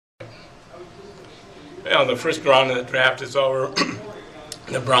Well, the first round of the draft is over.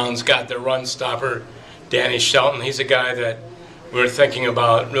 The Browns got their run stopper, Danny Shelton. He's a guy that we were thinking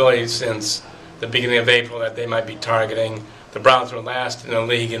about really since the beginning of April that they might be targeting. The Browns were last in the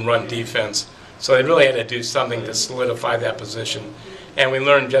league in run defense, so they really had to do something to solidify that position. And we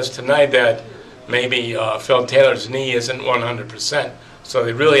learned just tonight that maybe Phil Taylor's knee isn't 100%, so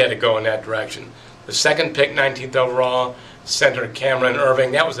they really had to go in that direction. The second pick, 19th overall, center Cameron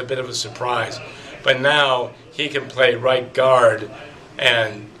Irving, that was a bit of a surprise. But now he can play right guard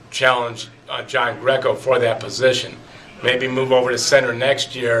and challenge John Greco for that position. Maybe move over to center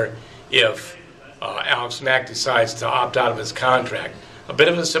next year if Alex Mack decides to opt out of his contract. A bit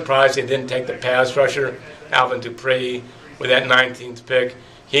of a surprise they didn't take the pass rusher, Alvin Dupree, with that 19th pick.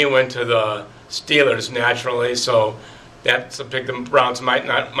 He went to the Steelers naturally, so that's a pick the Browns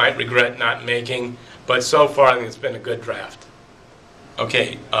might regret not making. But so far, I think it's been a good draft.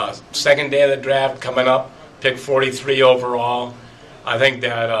 Okay, second day of the draft coming up, pick 43 overall. I think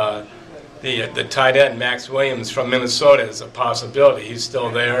that the tight end, Max Williams from Minnesota, is a possibility. He's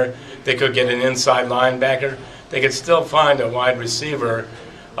still there. They could get an inside linebacker. They could still find a wide receiver.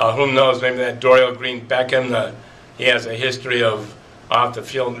 Who knows, maybe that Dorial Green-Beckham, he has a history of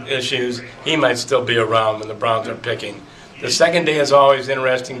off-the-field issues. He might still be around when the Browns are picking. The second day is always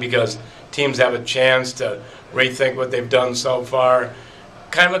interesting because teams have a chance to rethink what they've done so far.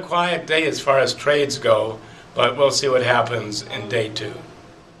 Kind of a quiet day as far as trades go, but we'll see what happens in day 2.